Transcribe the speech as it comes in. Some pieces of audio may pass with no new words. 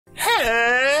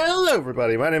Hello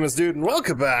everybody, my name is Dude, and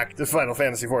welcome back to Final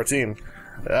Fantasy XIV.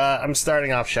 I'm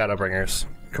starting off Shadowbringers,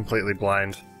 completely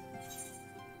blind.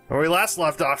 When we last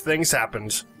left off, things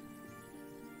happened.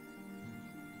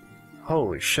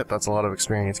 Holy shit, that's a lot of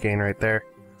experience gain right there.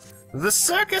 The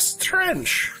Circus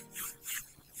Trench!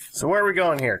 So where are we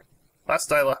going here?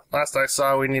 Last I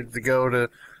saw, we needed to go to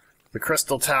the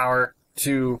Crystal Tower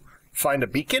to find a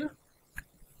beacon?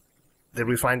 Did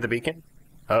we find the beacon?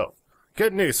 Oh.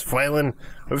 Good news, Phelan.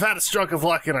 We've had a stroke of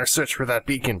luck in our search for that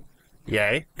beacon.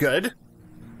 Yay, good.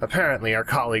 Apparently, our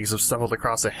colleagues have stumbled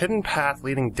across a hidden path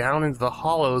leading down into the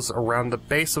hollows around the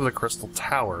base of the Crystal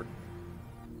Tower.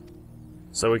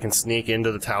 So we can sneak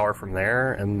into the tower from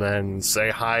there, and then say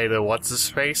hi to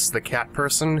what's-his-face, the cat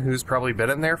person who's probably been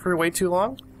in there for way too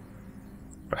long?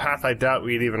 A path I doubt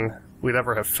we'd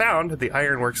ever have found had the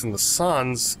Ironworks and the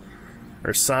Sons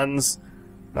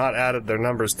not added their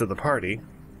numbers to the party.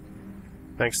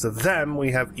 Thanks to them,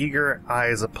 we have eager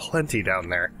eyes aplenty down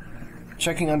there,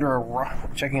 checking under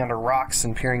rocks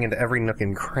and peering into every nook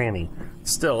and cranny.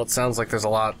 Still, it sounds like there's a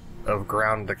lot of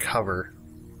ground to cover.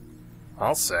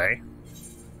 I'll say.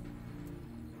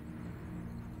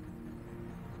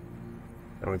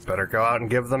 Then we'd better go out and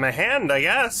give them a hand, I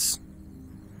guess.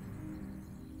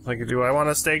 Like, do I want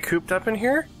to stay cooped up in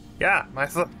here? Yeah,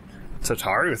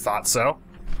 Tataru thought so.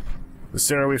 The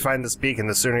sooner we find this beacon,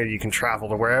 the sooner you can travel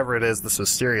to wherever it is this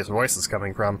mysterious voice is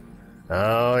coming from.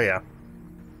 Oh, yeah.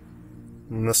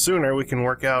 And the sooner we can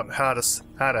work out how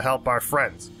to help our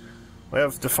friends. We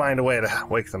have to find a way to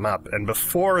wake them up, and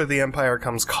before the Empire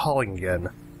comes calling again.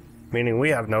 Meaning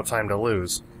we have no time to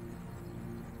lose.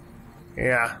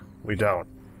 Yeah, we don't.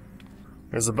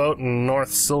 There's a boat in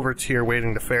North Silver Tier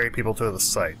waiting to ferry people to the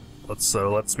site.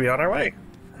 Let's be on our way.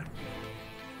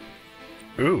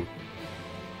 Ooh.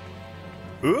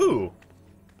 Ooh!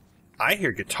 I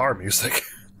hear guitar music.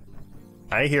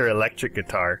 I hear electric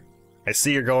guitar. I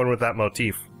see you're going with that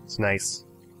motif. It's nice.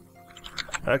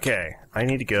 Okay, I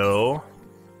need to go...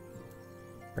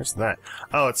 Where's that?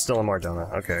 Oh, it's still in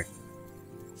Mordona. Okay.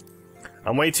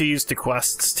 I'm way too used to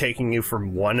quests taking you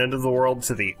from one end of the world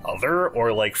to the other,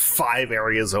 or like 5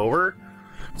 areas over,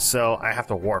 so I have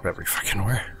to warp every fucking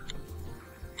where.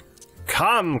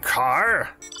 Come, car!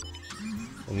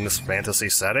 In this fantasy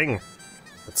setting,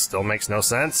 it still makes no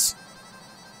sense.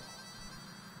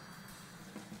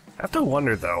 I have to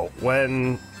wonder, though,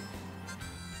 when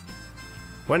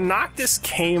Noctis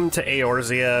came to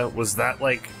Eorzea, was that,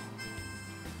 like,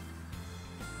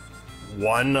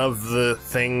 one of the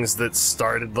things that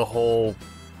started the whole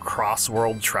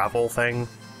cross-world travel thing?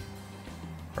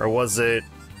 Or was it...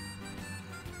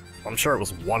 I'm sure it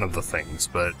was one of the things,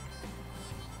 but...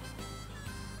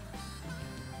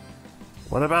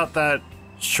 What about that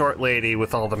short lady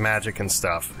with all the magic and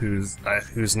stuff,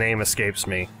 whose name escapes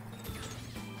me?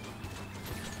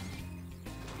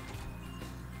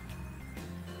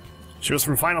 She was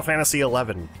from Final Fantasy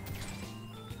XI.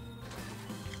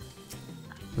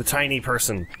 The tiny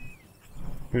person,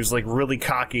 who's like really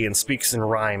cocky and speaks in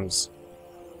rhymes.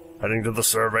 Heading to the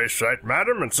survey site,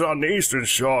 madam, it's on the eastern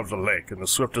shore of the lake, and the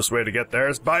swiftest way to get there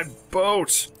is by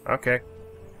boat. Okay.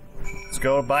 Let's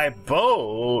go by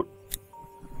boat.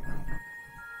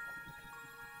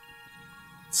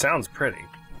 Sounds pretty.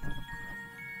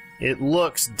 It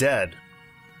looks dead.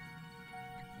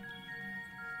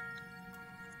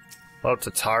 Oh,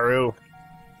 Tataru.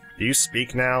 Do you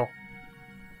speak now?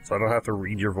 So I don't have to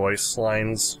read your voice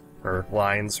lines. Or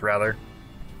lines, rather.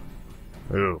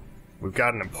 Ooh. We've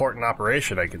got an important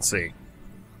operation, I can see.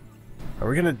 Are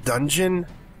we gonna dungeon?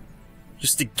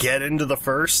 Just to get into the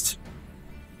first?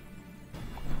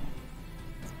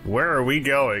 Where are we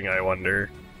going, I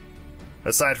wonder?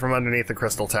 Aside from underneath the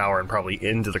Crystal Tower and probably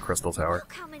into the Crystal Tower.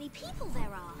 Look how many people there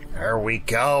are. There we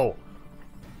go.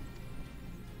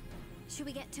 Should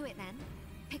we get to it then?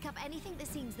 Pick up anything that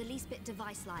seems the least bit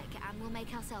device-like, and we'll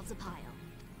make ourselves a pile.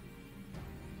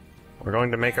 We're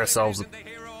going to make ourselves a... The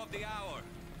hero of the hour.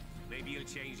 Maybe you'll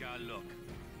change our look.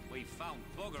 We've found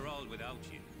bugger all without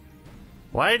you.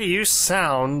 Why do you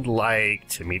sound like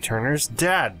Timmy Turner's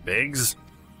dad, Biggs?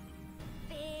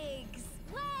 Biggs!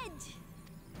 Wedge!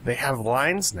 They have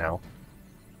lines now.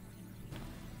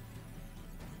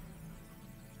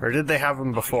 Or did they have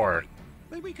them before?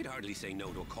 Well, we could hardly say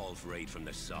no to a call for aid from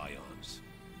the Scions.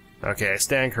 Okay, I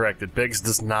stand corrected. Biggs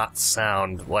does not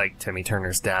sound like Timmy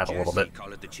Turner's dad a little bit.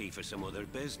 Call it the chief of some other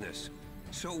business.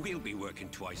 So we'll be working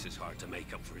twice as hard to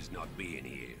make up for his not being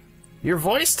here. Your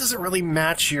voice doesn't really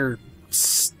match your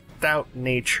stout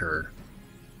nature.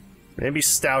 Maybe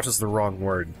stout is the wrong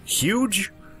word. Huge?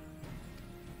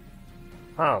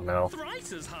 I don't know.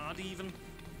 Thrice as hard, even.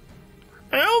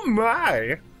 Oh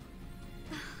my!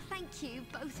 Thank you,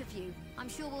 both of you. I'm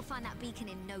sure we'll find that beacon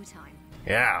in no time.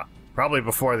 Yeah, probably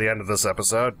before the end of this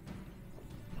episode.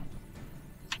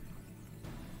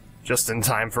 Just in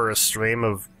time for a stream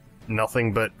of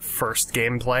nothing but first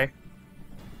gameplay.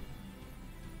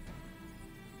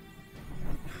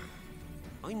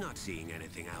 I'm not seeing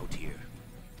anything out here.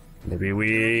 Maybe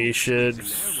we should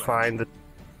find the...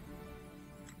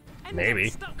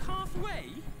 Maybe. Stuck halfway?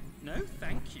 No,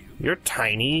 thank you. You're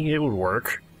tiny, it would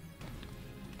work.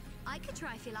 I could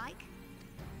try if you like.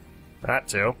 That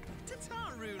too.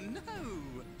 Tataru, no!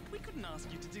 We couldn't ask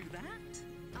you to do that.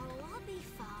 Oh, I'll be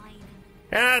fine.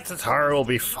 Yeah, Tataru will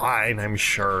be fine, I'm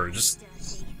sure. Just...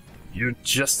 Dirty. You're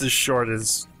just as short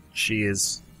as she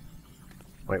is.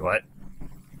 Wait, what?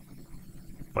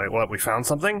 Wait, what? We found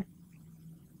something?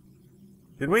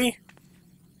 Did we?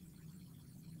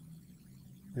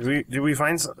 Did we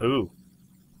find some? Ooh.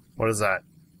 What is that?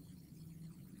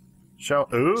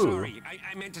 Ooh. Sorry,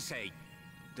 I meant to say,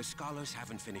 the scholars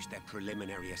haven't finished their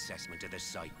preliminary assessment of the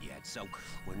site yet, so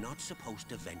we're not supposed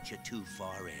to venture too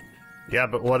far in. Yeah,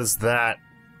 but what is that?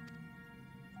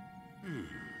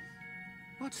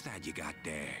 What's that you got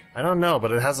there? I don't know,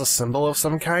 but it has a symbol of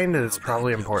some kind, and it's Now,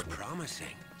 probably that looks important. promising.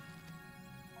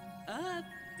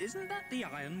 Isn't that the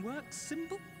ironworks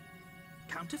symbol?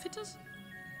 Counterfeiters?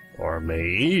 Or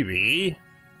maybe...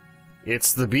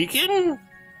 It's the beacon?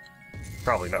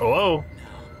 Probably not. Whoa!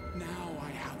 Now I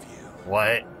have you.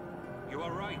 What? You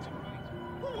are right.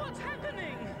 What's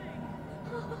happening?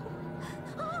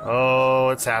 Oh,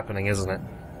 it's happening, isn't it?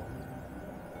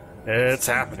 It's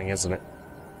happening, isn't it?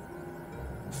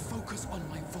 Focus on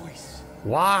my voice.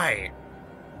 Why?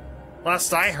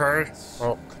 Last I heard...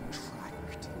 Well,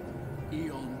 Contract.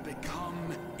 Eon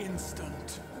become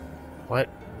instant. what?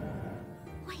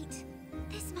 Wait,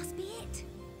 this must be it.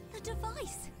 The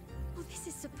device. Oh, this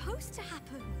is supposed to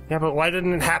happen. Yeah, but why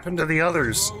didn't it happen to the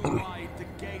others? Throw wide the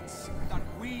gates that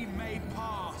we may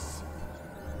pass.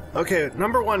 Okay,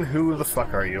 number one, who the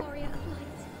fuck are you? Warrior of Light.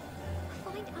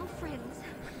 Find our friends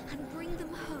and bring them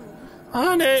home.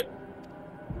 On it!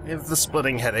 If the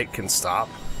splitting headache can stop.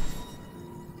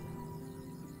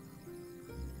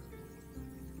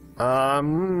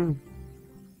 Am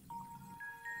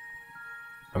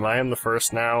I in the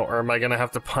first now, or am I gonna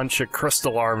have to punch a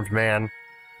crystal-armed man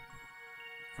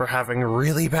for having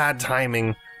really bad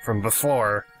timing from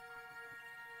before?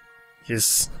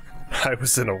 I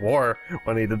was in a war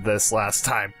when he did this last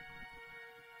time.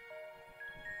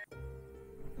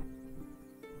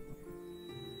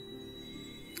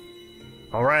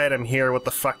 Alright, I'm here. What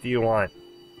the fuck do you want?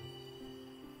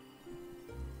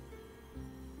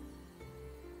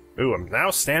 Ooh, I'm now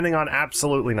standing on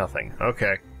absolutely nothing.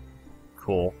 Okay.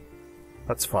 Cool.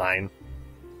 That's fine.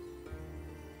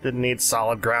 Didn't need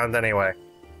solid ground anyway.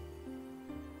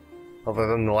 Other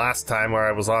than the last time where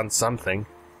I was on something.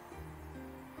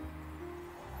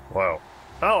 Whoa.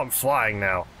 Oh, I'm flying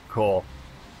now. Cool.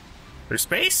 Through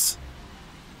space?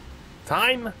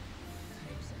 Time?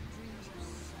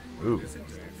 Ooh.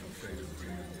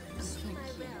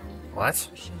 What?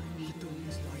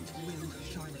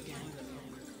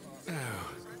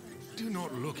 Do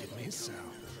not look at me so.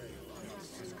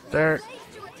 They're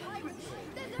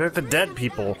the dead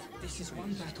people.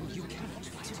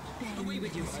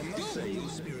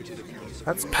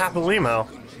 That's Papalimo.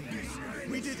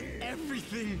 We did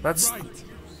everything That's right.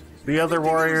 the other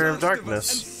Everything warrior was of asked us,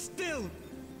 darkness.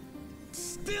 and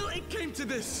still it came to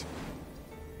this.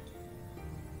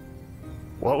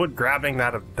 What would grabbing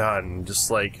that have done?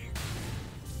 Just like...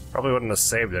 Probably wouldn't have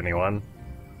saved anyone.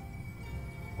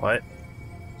 What?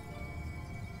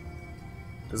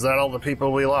 Is that all the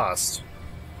people we lost?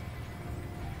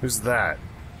 Who's that?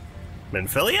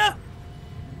 Minfilia?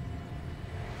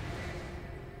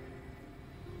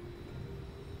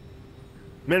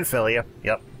 Minfilia.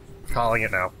 Yep. Calling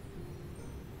it now.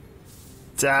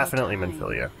 Definitely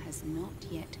Minfilia. Has not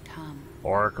yet come.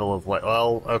 Oracle of Light.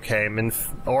 Well, okay,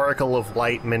 Oracle of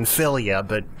Light Minfilia,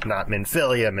 but not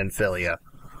Minfilia.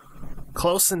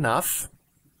 Close enough.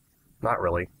 Not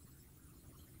really.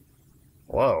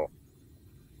 Whoa.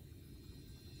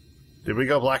 Did we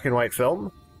go black and white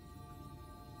film?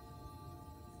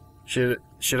 Should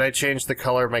I change the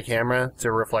color of my camera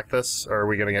to reflect this, or are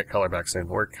we gonna get color back soon?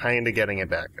 We're kinda getting it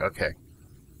back. Okay.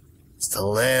 Just a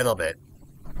little bit.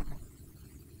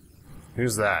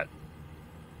 Who's that?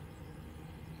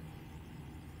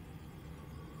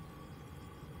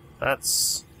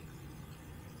 That's...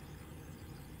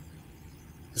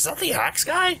 Is that the axe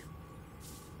guy?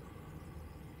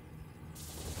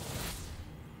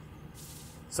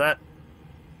 Is that...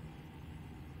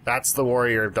 That's the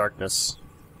Warrior of Darkness.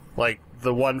 Like,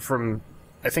 the one from,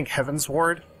 I think, Heaven's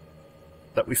Ward?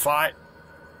 that we fought?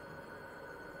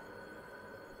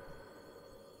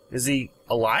 Is he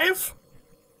alive?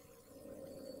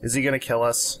 Is he gonna kill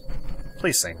us?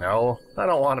 Please say no. I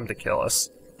don't want him to kill us.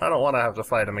 I don't want to have to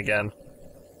fight him again.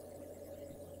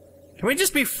 Can we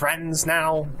just be friends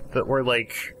now that we're,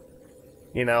 like,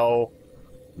 you know,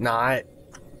 not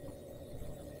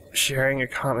sharing a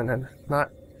common not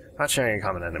sharing a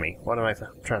common enemy. What am I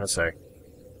trying to say?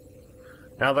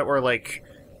 Now that we're, like,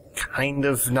 kind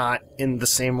of not in the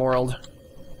same world,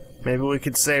 maybe we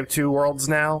could save two worlds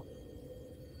now?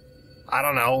 I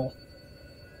don't know.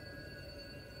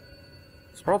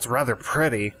 This world's rather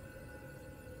pretty.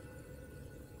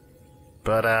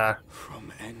 But,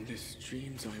 From endless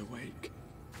dreams I awake.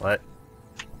 What?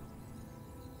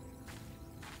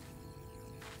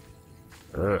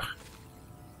 Ugh.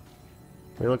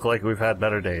 We look like we've had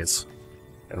better days.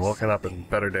 And woken up in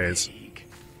better days.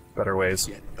 Better ways.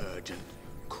 Yet urgent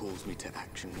calls me to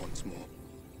action once more.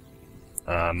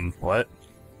 What?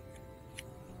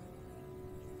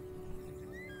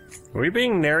 Are we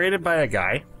being narrated by a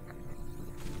guy?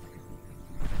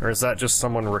 Or is that just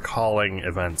someone recalling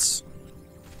events?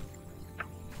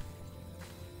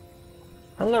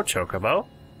 Hello, Chocobo.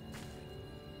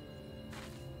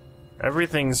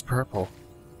 Everything's purple.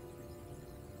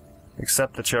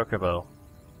 Except the Chocobo.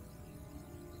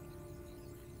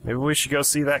 Maybe we should go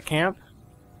see that camp?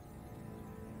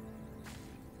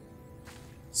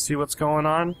 See what's going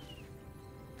on?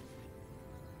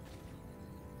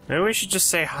 Maybe we should just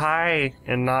say hi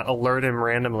and not alert him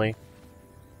randomly.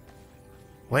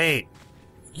 Wait.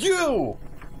 You!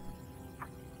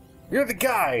 You're the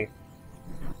guy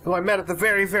who I met at the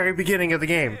very, very beginning of the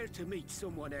game. To meet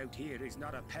someone out here who's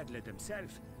not a peddler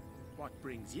himself. What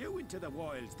brings you into the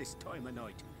wilds this time of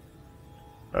night?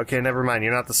 Okay, never mind.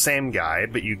 You're not the same guy,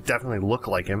 but you definitely look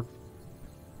like him.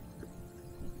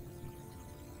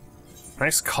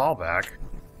 Nice callback.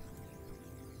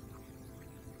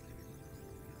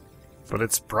 But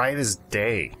it's bright as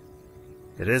day.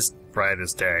 It is bright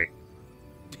as day.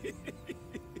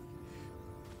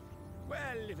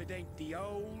 Well, if it ain't the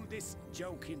oldest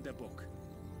joke in the book.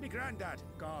 Me granddad,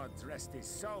 God's rest his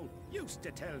soul, used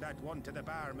to tell that one to the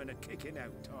barman at kicking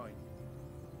out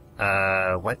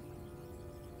time. What?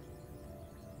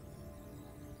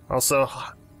 Also,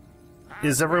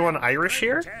 is everyone Irish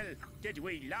here? Did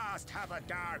we last have a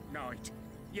dark night?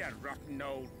 You rotten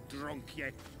old drunk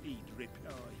yet, he'd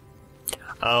reply.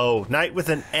 Oh, night with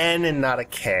an N and not a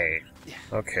K.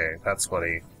 Okay, that's what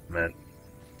he meant.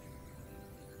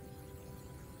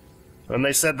 When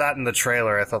they said that in the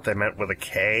trailer, I thought they meant with a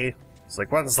K. It's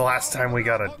like, when's the last time we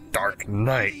got a dark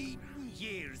night?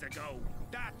 Years ago,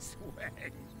 that's when.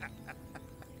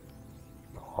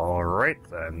 Alright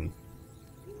then.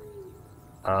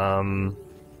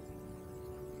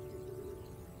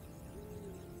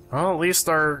 Well, at least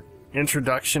our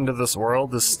introduction to this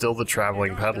world is still the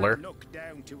traveling peddler. Look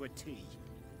down to a T.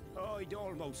 I'd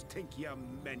almost think you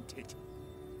meant it.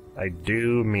 I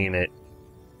do mean it.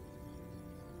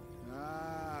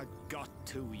 Ah, got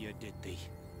to you, did they?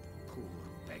 Poor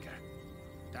beggar.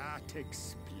 That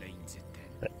explains it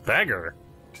then. Beggar?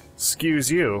 Excuse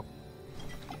you.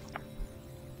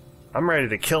 I'm ready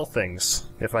to kill things,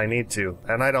 if I need to,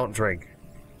 and I don't drink.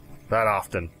 That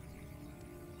often.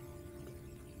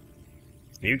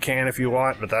 You can if you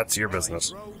want, but that's your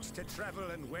business. Roads to travel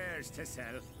and wares to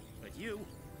sell. But you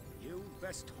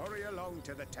best hurry along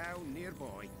to the town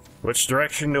nearby. Which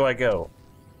direction do I go?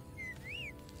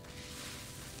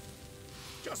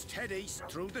 Just head east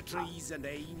through the trees and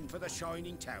aim for the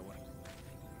Shining Tower.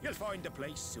 You'll find the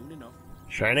place soon enough.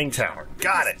 Shining Tower.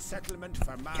 Got it! Settlement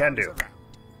for miles Can do. around.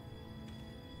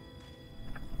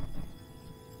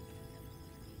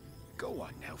 Go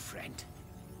on now, friend.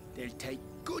 They'll take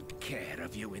good care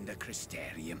of you in the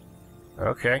Crystarium.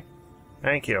 Okay.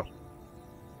 Thank you.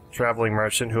 Traveling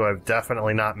merchant who I've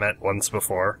definitely not met once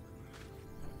before.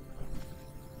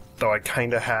 Though I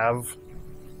kinda have.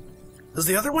 Does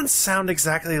the other one sound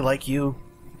exactly like you?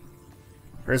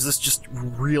 Or is this just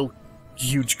real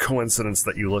huge coincidence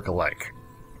that you look alike?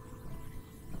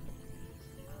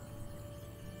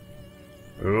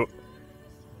 Ooh.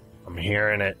 I'm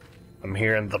hearing it. I'm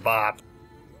hearing the bop.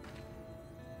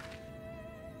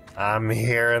 I'm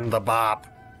hearing the bop.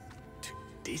 To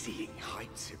dizzying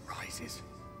heights it rises.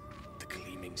 The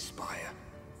gleaming spire.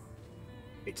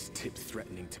 Its tip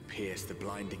threatening to pierce the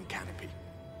blinding canopy.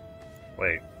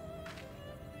 Wait.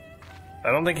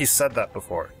 I don't think he said that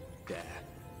before. There,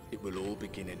 it will all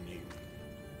begin anew.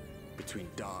 Between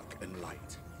dark and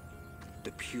light.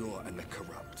 The pure and the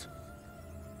corrupt.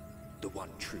 The one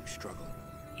true struggle.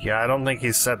 Yeah, I don't think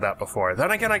he said that before. Then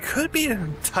again, I could be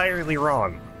entirely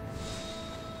wrong.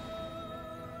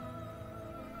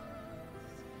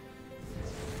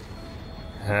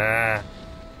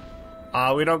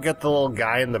 We don't get the little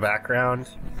guy in the background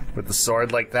with the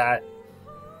sword like that.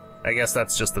 I guess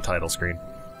that's just the title screen.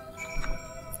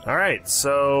 Alright,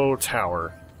 so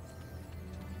tower.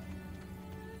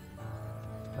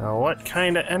 Now what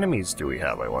kind of enemies do we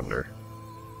have, I wonder?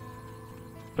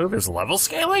 Oh, there's level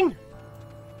scaling?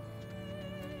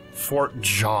 Fort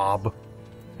Job.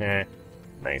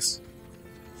 Nice.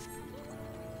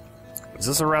 Is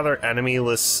this a rather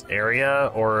enemy-less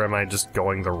area, or am I just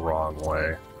going the wrong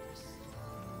way?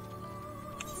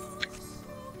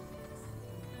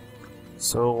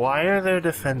 So why are there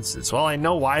defenses? Well, I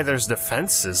know why there's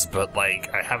defenses, but,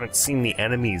 like, I haven't seen the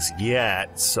enemies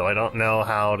yet, so I don't know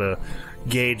how to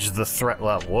gauge the threat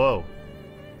level. Whoa.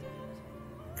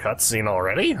 Cutscene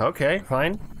already? Okay,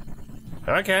 fine.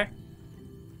 Okay.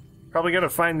 Probably gonna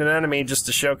find an enemy just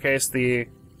to showcase the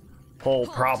whole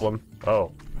problem.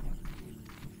 Oh.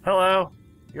 Hello.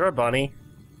 You're a bunny.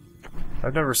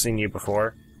 I've never seen you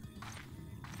before.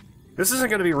 This isn't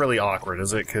gonna be really awkward,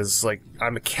 is it? Because, like,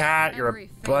 I'm a cat, you're a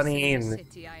bunny, and...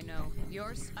 City, I know.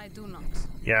 Yours, I do not.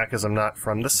 Yeah, because I'm not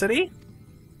from the city?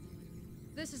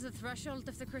 This is the threshold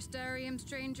of the Crystarium,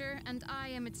 stranger, and I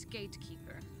am its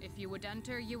gatekeeper. If you would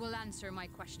enter, you will answer my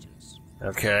questions.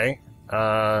 Okay.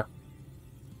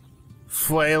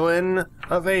 Phelan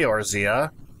of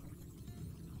Eorzea.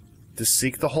 To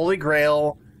seek the Holy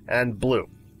Grail, and blue.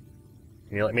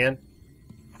 Can you let me in?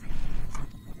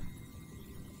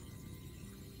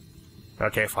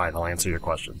 Okay, fine, I'll answer your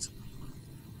questions.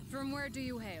 From where do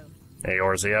you hail?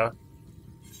 Eorzea.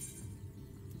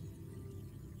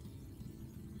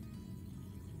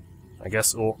 I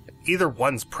guess, well, either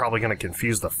one's probably gonna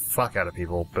confuse the fuck out of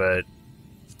people, but...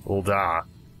 Ul'dah.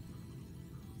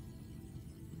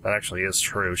 That actually is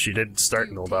true. She did start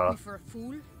in Do you Ul'dah. take me for a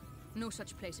fool? No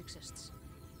such place exists.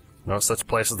 No such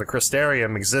place as the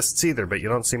Crystarium exists either, but you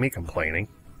don't see me complaining.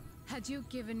 Had you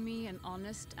given me an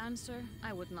honest answer,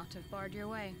 I would not have barred your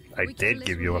way. I We did can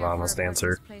give listen you an here for honest a answer.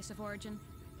 person's place of origin,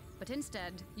 but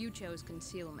instead, you chose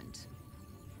concealment.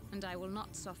 And I will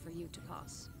not suffer you to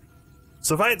pass.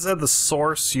 So if I had said the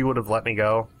source, you would have let me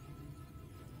go?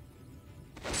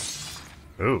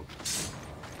 Ooh.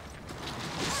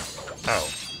 Oh.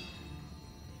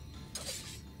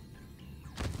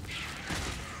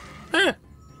 Huh.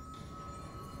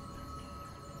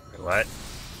 Wait, what?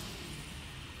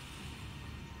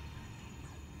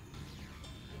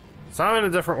 So I'm in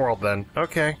a different world then.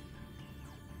 Okay.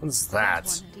 What's that?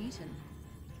 One had eaten.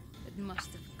 It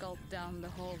must have gulped down the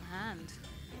whole hand.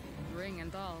 Ring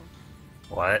and all.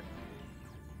 What?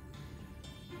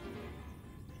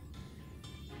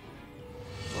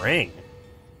 Ring?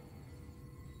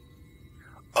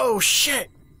 Oh shit!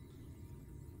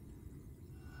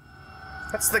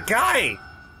 That's the guy!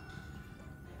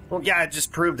 Well, yeah, I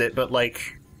just proved it, but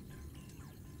like...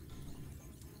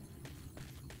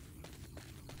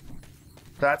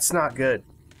 That's not good.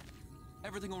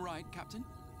 Everything all right, Captain?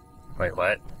 Wait,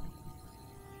 what?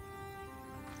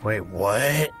 Wait,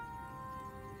 what?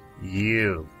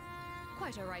 You.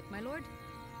 Quite all right, my lord.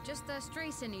 Just a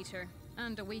stray sin eater,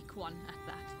 and a weak one at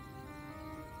that.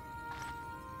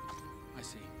 I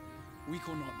see. Weak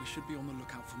or not, we should be on the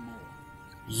lookout for more.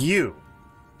 You.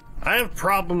 I have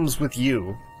problems with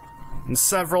you, and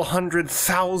several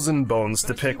 100,000 bones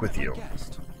to pick with you.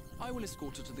 I will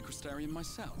escort her to the Crystarium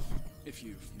myself, if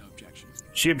you've no objection.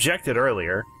 She objected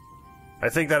earlier. I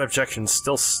think that objection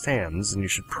still stands, and you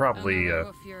should probably, Another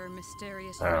of your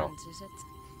mysterious friends, is it?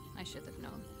 I should have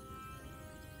known.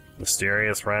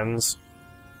 Mysterious friends?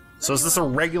 So is this a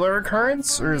regular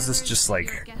occurrence, or is this just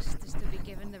like... Your guest is to be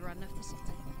given the run of the city.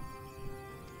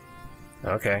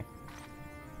 Okay.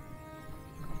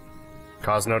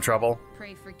 Cause no trouble?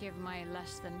 Pray forgive my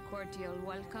less than cordial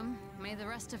welcome. May the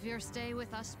rest of your stay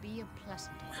with us be a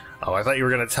pleasant one. Oh, I thought you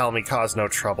were going to tell me cause no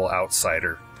trouble,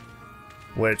 outsider.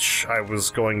 Which I was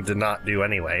going to not do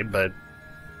anyway, but...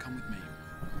 Come with me.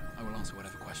 I will answer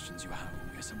whatever questions you have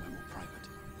when we are somewhere more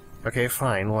private. Okay,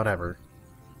 fine, whatever.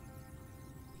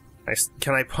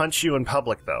 Can I punch you in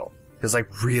public, though? Because I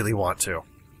really want to.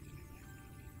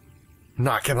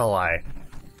 Not gonna lie.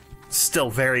 Still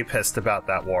very pissed about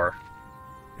that war.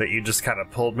 That you just kind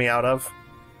of pulled me out of.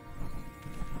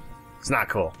 It's not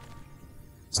cool.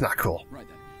 It's not cool. Right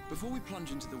then. Before we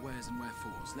plunge into the wheres and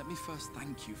wherefores, let me first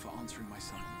thank you for answering my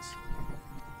summons.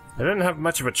 I didn't have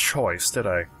much of a choice, did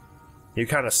I? You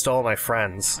kind of stole my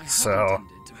friends, I so... had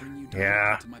intended to bring you directly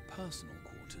yeah. to my personal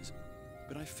quarters,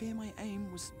 but I fear my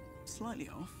aim was slightly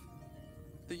off.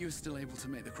 That you are still able to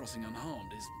make the crossing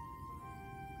unharmed is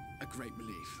a great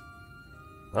relief.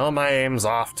 Well, my aim's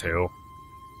off, too.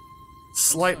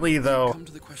 Slightly, So, though... Come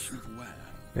to the question of where.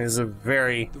 is a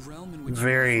very, The realm in which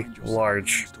very you find yourself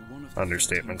large belongs to one of the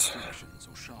understatement. 13 factions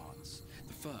or shards.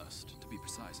 The first, to be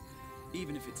precise,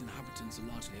 even if its inhabitants are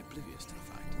largely oblivious to the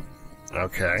fact.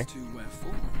 Okay. As to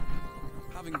wherefore,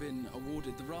 having been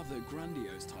awarded the rather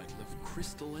grandiose title of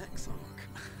Crystal Exarch,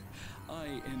 I,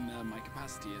 in my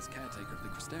capacity as caretaker of the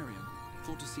Crystarium,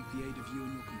 thought to seek the aid of you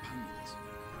and your companions.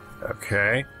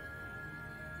 Okay.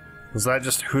 Is that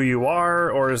just who you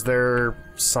are, or is there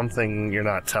something you're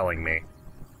not telling me?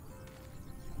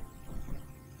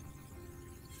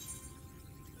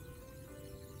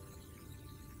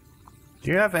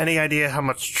 Do you have any idea how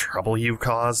much trouble you've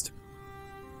caused?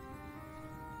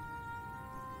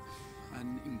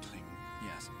 An inkling,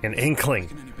 yes. An inkling. I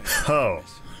can only bear Oh.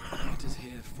 witness. Matters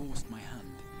here forced my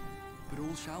hand, but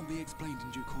all shall be explained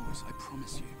in due course, I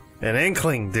promise you. An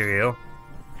inkling, do you?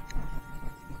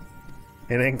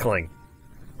 An inkling.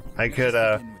 I could,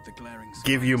 Begin with the glaring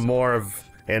give you scars. more of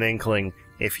an inkling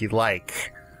if you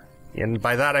like. And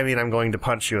by that I mean I'm going to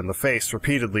punch you in the face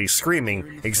repeatedly,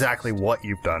 screaming exactly what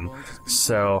you've done.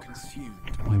 So,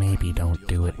 maybe don't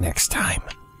do it next time.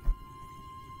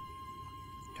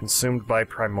 Consumed by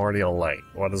primordial light.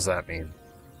 What does that mean?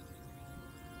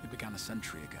 It began a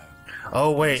century ago.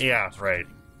 Oh, wait, yeah, right.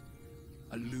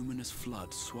 A luminous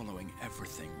flood swallowing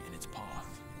everything in its path.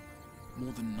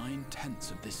 More than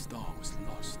 9/10 of this star was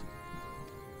lost,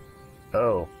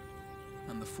 Oh.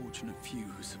 and the fortunate few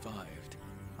who survived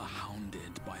are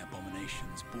hounded by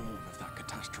abominations born of that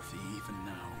catastrophe even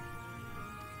now.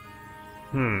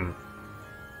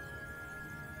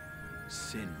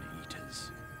 Sin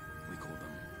Eaters, we call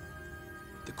them.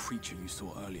 The creature you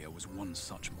saw earlier was one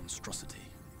such monstrosity.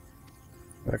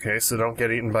 Okay, so don't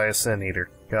get eaten by a sin eater.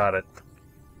 Got it.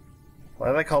 Why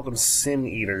do they call them sin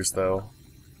eaters, though?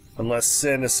 Unless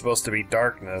sin is supposed to be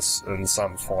darkness in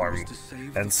some form.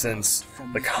 And since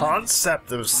the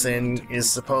concept of sin is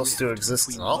supposed to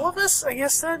exist in all of us, I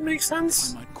guess that makes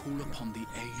sense. I might call upon the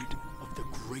aid of the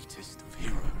greatest of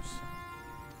heroes.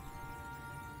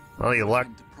 Well, you luck.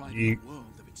 And deprive You the world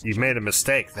of its made a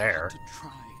mistake there. to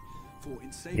try, for in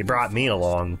You saving brought me the forest,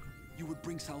 along. You would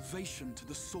bring salvation to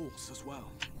the source as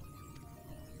well.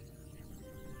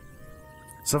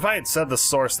 So if I had said the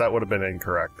source, that would have been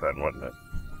incorrect then, wouldn't it?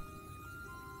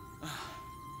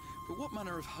 But what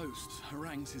manner of host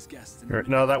harangues his guests in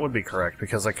No, that would be correct,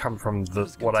 because I come from the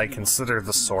what I consider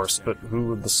the source, but who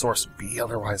would the source be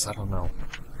otherwise? I don't know.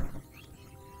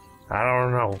 I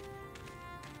don't know.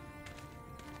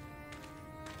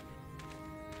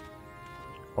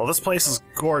 Well, this place is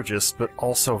gorgeous, but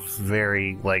also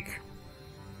very, like...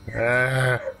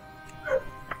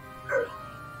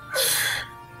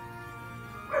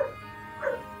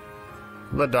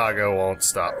 The doggo won't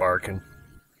stop barking.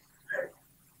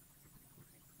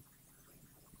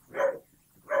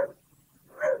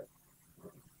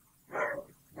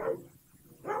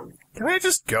 Can I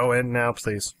just go in now,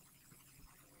 please?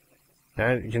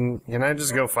 Can I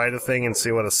just go fight a thing and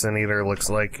see what a Sin Eater looks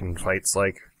like and fights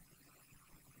like?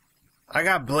 I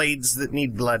got blades that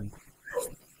need blood.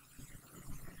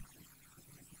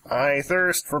 I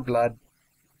thirst for blood.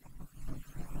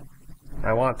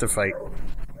 I want to fight.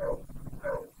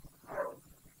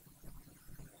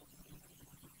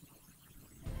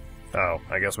 Oh,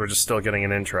 I guess we're just still getting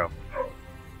an intro.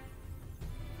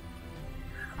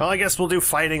 Well, I guess we'll do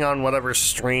fighting on whatever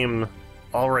stream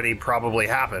already probably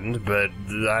happened, but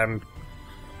I'm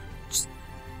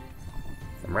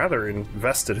rather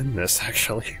invested in this,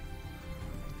 actually.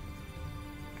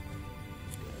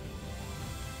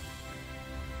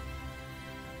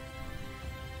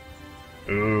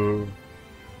 Ooh.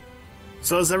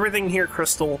 So is everything here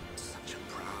crystal? Such a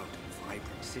proud and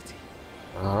vibrant city.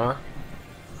 Uh-huh.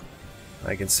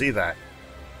 I can see that.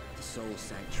 The sole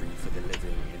sanctuary for the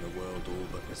living in a world all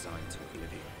but resigned to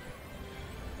oblivion.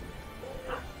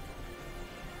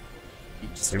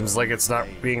 Each Seems stone like it's not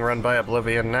blade, being run by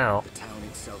Oblivion now. the town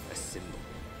itself a symbol,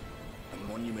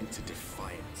 a monument to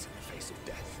defiance in the face of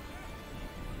death.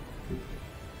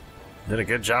 Did a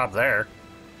good job there.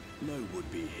 No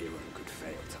would-be hero could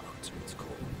fail to answer its call.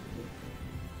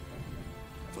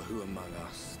 For who among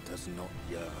us does not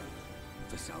yearn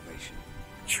for salvation?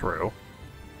 True.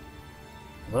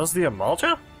 Are those the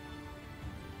Amalja?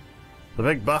 The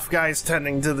big buff guys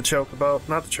tending to the chocobo?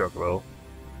 Not the chocobo.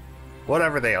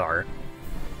 Whatever they are.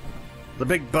 The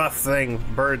big buff thing,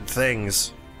 bird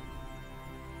things.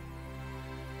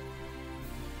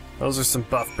 Those are some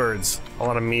buff birds. I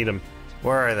want to meet them.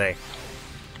 Where are they?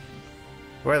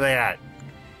 Where are they at?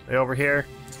 They over here?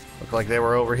 Look like they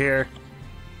were over here.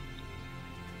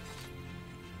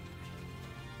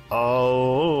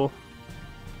 Oh.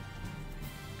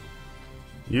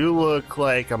 You look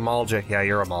like a Malja. Yeah,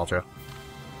 you're a Malja.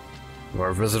 You are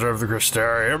a visitor of the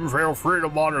Crystarium. Feel free to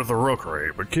monitor the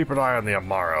rookery, but keep an eye on the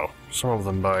Amaro. Some of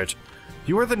them bite.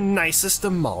 You are the nicest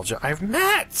Amalja I've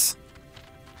met!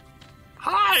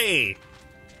 Hi!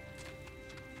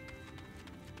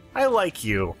 I like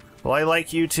you. Well, I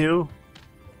like you too.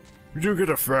 You do get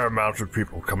a fair amount of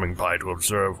people coming by to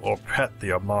observe or pet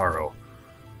the Amaro.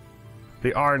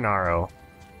 The Arnaro.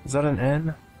 Is that an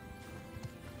N?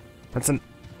 That's an...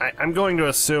 I'm going to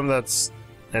assume that's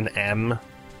an M.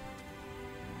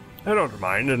 I don't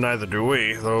mind, and neither do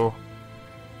we, though.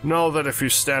 Know that if you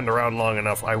stand around long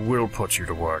enough, I will put you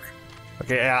to work.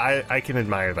 Okay, yeah, I can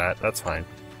admire that. That's fine.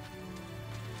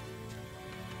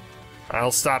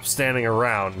 I'll stop standing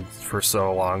around for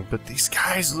so long, but these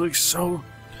guys look so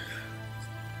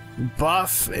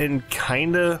buff and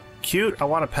kinda cute. I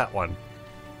want to pet one.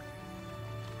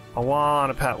 I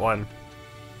want to pet one.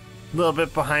 A little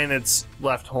bit behind its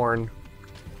left horn.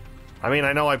 I mean,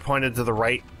 I know I pointed to the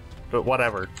right, but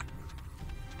whatever.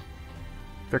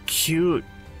 They're cute.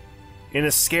 In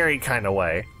a scary kind of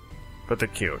way, but they're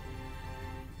cute.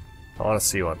 I want to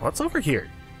see one. What's over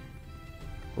here?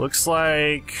 Looks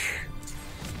like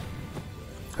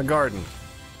a garden.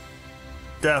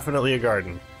 Definitely a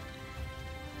garden.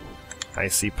 I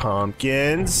see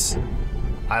pumpkins.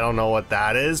 I don't know what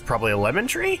that is. Probably a lemon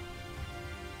tree?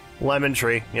 Lemon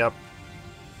tree, yep.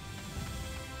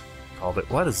 Called it.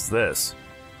 What is this?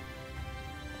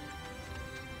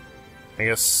 I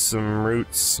guess some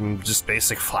roots, some just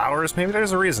basic flowers. Maybe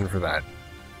there's a reason for that.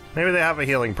 Maybe they have a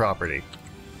healing property.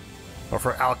 Or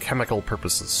for alchemical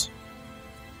purposes.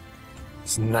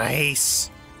 It's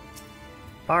nice.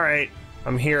 Alright,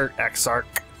 I'm here, Exarch.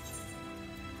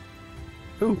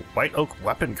 Ooh, white oak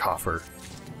weapon coffer.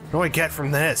 What do I get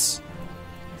from this?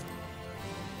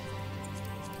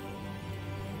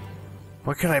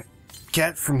 What can I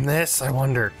get from this, I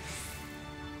wonder?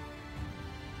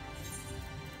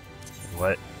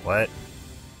 What?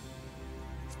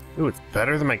 Ooh, it's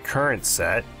better than my current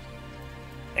set.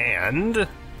 And... let's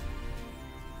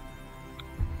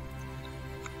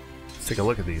take a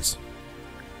look at these.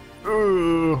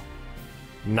 Ooh!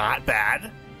 Not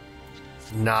bad.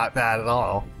 Not bad at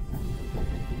all.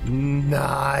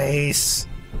 Nice!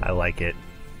 I like it.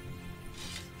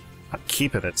 I'm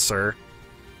keeping it, sir.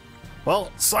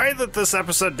 Well, sorry that this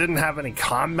episode didn't have any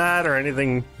combat or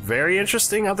anything very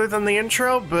interesting other than the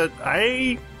intro, but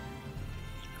I'm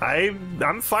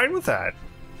fine with that.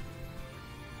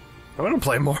 I'm gonna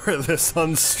play more of this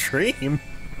on stream.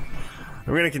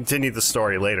 I'm gonna continue the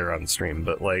story later on stream,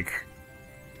 but like...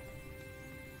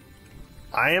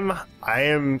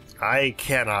 I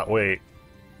cannot wait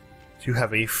to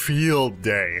have a field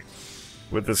day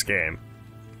with this game.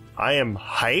 I am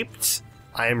hyped.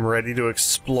 I am ready to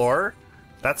explore.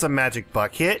 That's a magic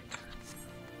bucket.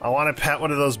 I want to pet one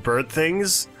of those bird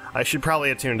things. I should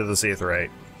probably attune to this aetheryte.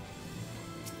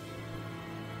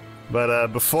 But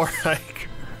before I...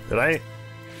 did I...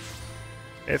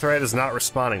 aetheryte is not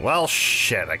responding. Well,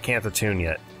 shit, I can't attune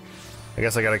yet. I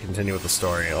guess I gotta continue with the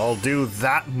story. I'll do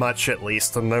that much at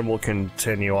least, and then we'll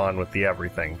continue on with the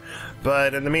everything.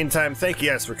 But in the meantime, thank you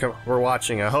guys for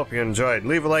watching. I hope you enjoyed.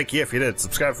 Leave a like if you did.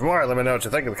 Subscribe for more. Let me know what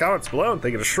you think in the comments below. And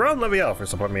thank you to Shron Liviel for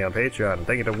supporting me on Patreon. And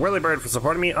thank you to Whirlybird for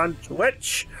supporting me on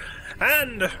Twitch.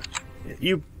 And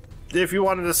if you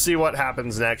wanted to see what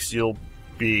happens next, you'll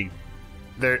be...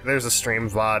 There's a stream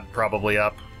VOD probably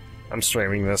up. I'm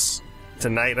streaming this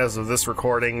tonight as of this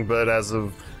recording, but as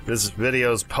of this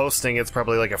video's posting, it's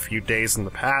probably like a few days in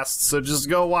the past, so just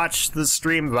go watch the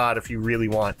stream VOD if you really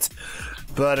want.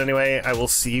 But anyway, I will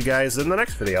see you guys in the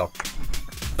next video.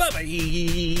 Bye-bye!